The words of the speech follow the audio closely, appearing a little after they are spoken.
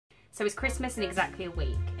So it's Christmas in exactly a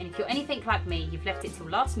week, and if you're anything like me, you've left it till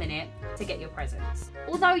last minute to get your presents.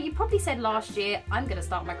 Although you probably said last year, I'm gonna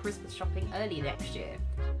start my Christmas shopping early next year,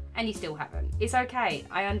 and you still haven't. It's okay,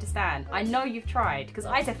 I understand. I know you've tried, because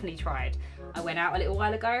I definitely tried. I went out a little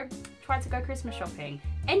while ago, tried to go Christmas shopping,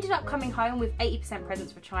 ended up coming home with 80%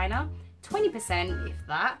 presents for Chyna, 20%, if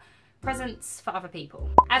that, presents for other people.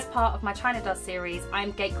 As part of my Chyna Does series, I'm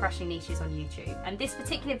gate crashing niches on YouTube, and this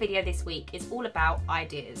particular video this week is all about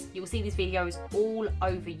ideas. You will see these videos all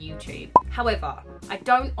over YouTube. However, I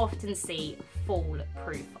don't often see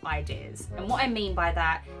foolproof ideas, and what I mean by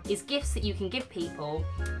that is gifts that you can give people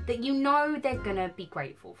that you know they're gonna be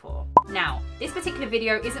grateful for. Now, this particular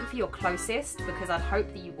video isn't for your closest, because I'd hope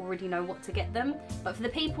that you already know what to get them, but for the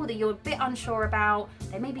people that you're a bit unsure about,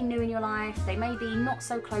 they may be new in your life, they may be not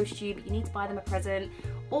so close to you, but you need to buy them a present,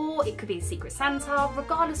 or it could be a Secret Santa.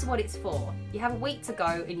 Regardless of what it's for, you have a week to go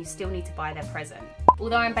and you still need to buy their present.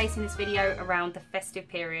 Although I'm basing this video around the festive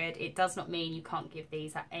period, it does not mean you can't give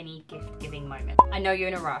these at any gift giving moment. I know you're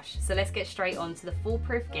in a rush, so let's get straight on to the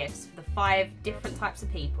foolproof gifts for the 5 different types of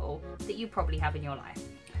people that you probably have in your life.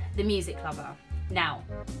 The music lover. Now,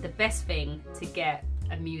 the best thing to get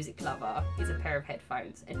a music lover is a pair of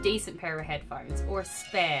headphones, a decent pair of headphones, or a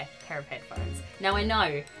spare pair of headphones. Now I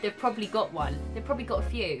know they've probably got one, they've probably got a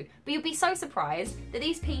few, but you'll be so surprised that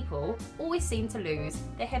these people always seem to lose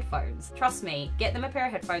their headphones. Trust me, get them a pair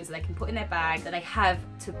of headphones that they can put in their bag, that they have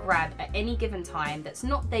to grab at any given time, that's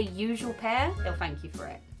not their usual pair, they'll thank you for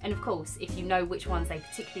it. And of course, if you know which ones they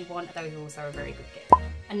particularly want, those are also a very good gift.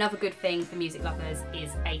 Another good thing for music lovers is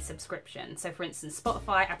a subscription. So for instance,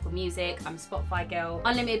 Spotify, Apple Music, I'm a Spotify girl,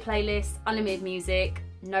 unlimited playlists, unlimited music,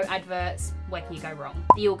 no adverts, where can you go wrong?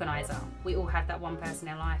 The organizer. We all have that one person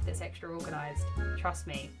in life that's extra organised. Trust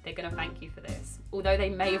me, they're gonna thank you for this. Although they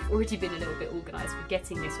may have already been a little bit organised for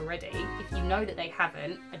getting this already, if you know that they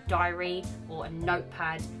haven't, a diary or a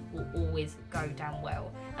notepad will always go down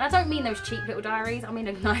well. And I don't mean those cheap little diaries, I mean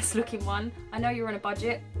a nice looking one. I know you're on a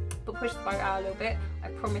budget, but push the boat out a little bit. I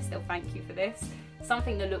promise they'll thank you for this.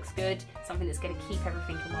 Something that looks good, something that's going to keep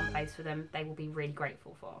everything in one place for them, they will be really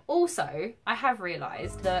grateful for. Also, I have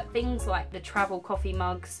realised that things like the travel coffee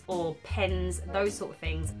mugs or pens, those sort of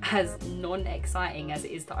things, as non-exciting as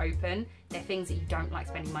it is to open, they're things that you don't like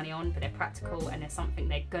spending money on, but they're practical and they're something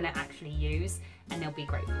they're going to actually use and they'll be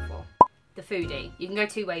grateful for. The foodie. You can go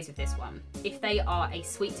 2 ways with this one. If they are a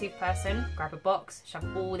sweet tooth person, grab a box, shove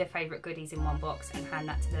all their favourite goodies in one box and hand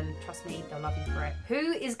that to them. Trust me, they'll love you for it.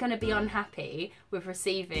 Who is going to be unhappy with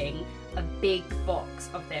receiving a big box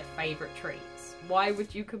of their favourite treats? Why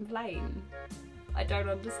would you complain? I don't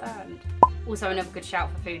understand. Also, another good shout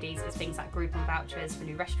for foodies is things like Groupon vouchers for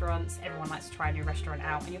new restaurants. Everyone likes to try a new restaurant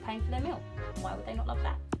out and you're paying for their meal. Why would they not love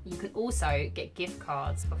that? You can also get gift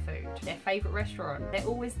cards for food. Their favourite restaurant, they're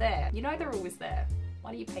always there. You know they're always there.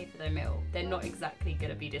 Why do you pay for their meal? They're not exactly going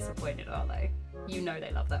to be disappointed, are they? You know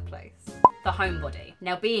they love that place. The homebody.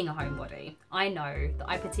 Now, being a homebody, I know that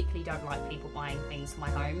I particularly don't like people buying things for my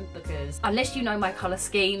home because unless you know my colour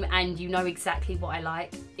scheme and you know exactly what I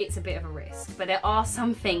like, it's a bit of a risk. But there are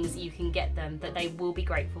some things you can get them that they will be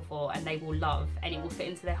grateful for and they will love, and it will fit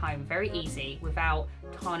into their home very easy without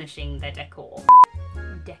tarnishing their decor.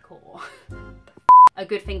 A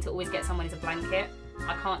good thing to always get someone is a blanket.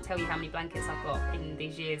 I can't tell you how many blankets I've got in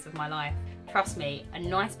these years of my life. Trust me, a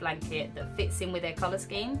nice blanket that fits in with their colour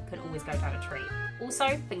scheme can always go down a treat.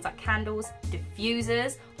 Also, things like candles,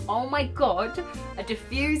 diffusers. Oh my god, a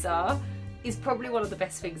diffuser is probably one of the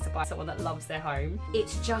best things to buy someone that loves their home.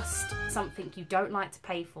 It's just something you don't like to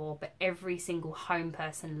pay for, but every single home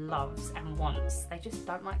person loves and wants. They just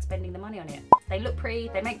don't like spending the money on it. They look pretty,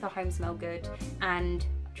 they make the home smell good, and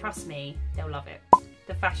trust me, they'll love it.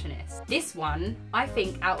 The fashionist. This one, I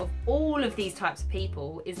think out of all of these types of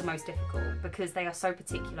people, is the most difficult because they are so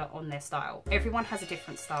particular on their style. Everyone has a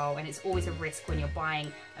different style and it's always a risk when you're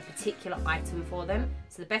buying a particular item for them.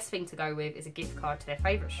 So the best thing to go with is a gift card to their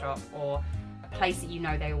favourite shop or a place that you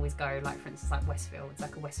know they always go, like for instance like Westfield. It's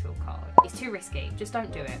like a Westfield card. It's too risky, just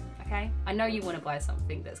don't do it, okay? I know you want to buy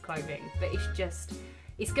something that's clothing, but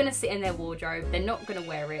it's going to sit in their wardrobe, they're not going to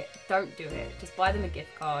wear it, don't do it. Just buy them a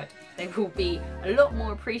gift card. They will be a lot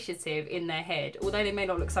more appreciative in their head. Although they may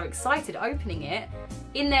not look so excited opening it,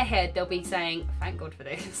 in their head they'll be saying, thank God for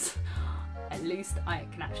this. at least I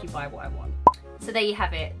can actually buy what I want. So there you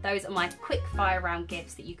have it. Those are my quick fire round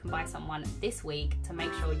gifts that you can buy someone this week to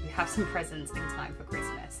make sure you have some presents in time for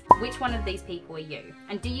Christmas. Which one of these people are you?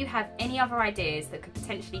 And do you have any other ideas that could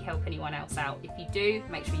potentially help anyone else out? If you do,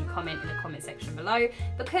 make sure you comment in the comment section below,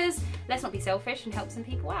 because let's not be selfish and help some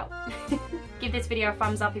people out. Give this video a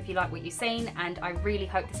thumbs up if you like what you've seen, and I really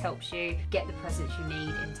hope this helps you get the presents you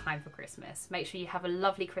need in time for Christmas. Make sure you have a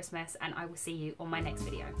lovely Christmas, and I will see you on my next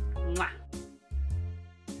video. Mwah!